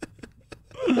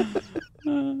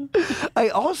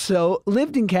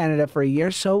lived in Canada for a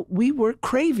year, so we were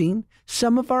craving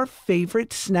some of our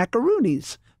favorite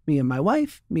snackaroonies. Me and my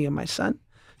wife, me and my son.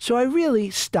 So I really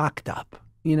stocked up,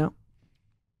 you know.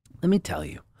 Let me tell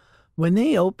you, when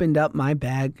they opened up my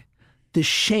bag, the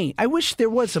shame, I wish there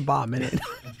was a bomb in it.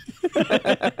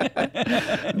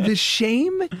 The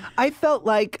shame, I felt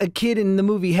like a kid in the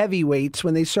movie Heavyweights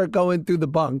when they start going through the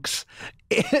bunks.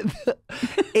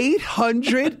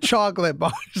 800 chocolate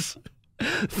bars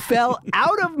fell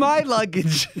out of my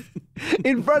luggage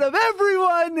in front of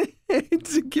everyone in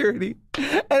security.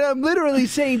 And I'm literally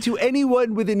saying to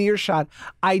anyone within earshot,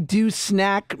 I do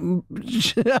snack.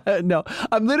 No,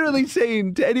 I'm literally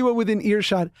saying to anyone within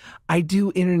earshot, I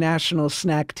do international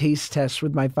snack taste tests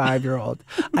with my 5-year-old.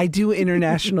 I do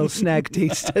international snack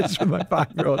taste tests with my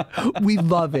 5-year-old. We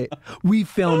love it. We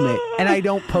film it. And I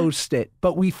don't post it,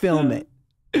 but we film it.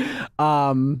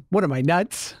 What am I,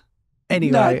 nuts?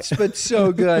 Anyway. Nuts, but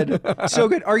so good. So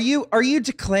good. Are you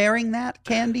declaring that,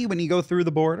 Candy, when you go through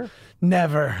the border?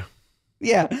 Never.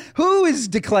 Yeah. Who is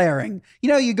declaring? You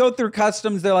know, you go through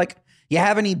customs, they're like, you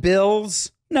have any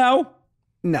bills? No.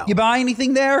 You buy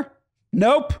anything there?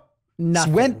 Nope.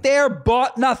 Nothing. Went there,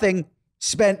 bought nothing,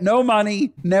 spent no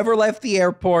money, never left the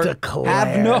airport.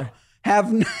 Declare.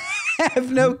 Have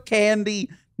no candy,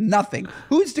 nothing.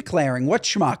 Who's declaring? What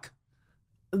schmuck?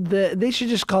 They should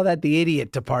just call that the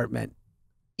idiot department.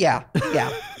 Yeah.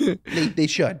 They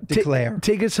should declare.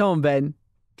 Take us home, Ben.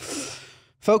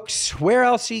 Folks, where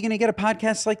else are you going to get a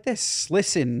podcast like this?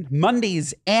 Listen,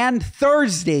 Mondays and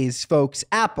Thursdays, folks.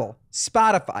 Apple,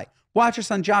 Spotify. Watch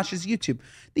us on Josh's YouTube.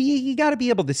 You got to be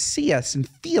able to see us and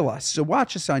feel us. So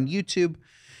watch us on YouTube.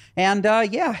 And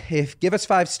give us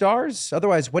 5 stars.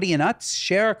 Otherwise, what are you nuts?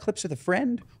 Share our clips with a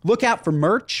friend. Look out for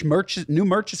merch. New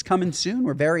merch is coming soon.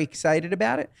 We're very excited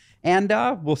about it. And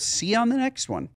we'll see you on the next one.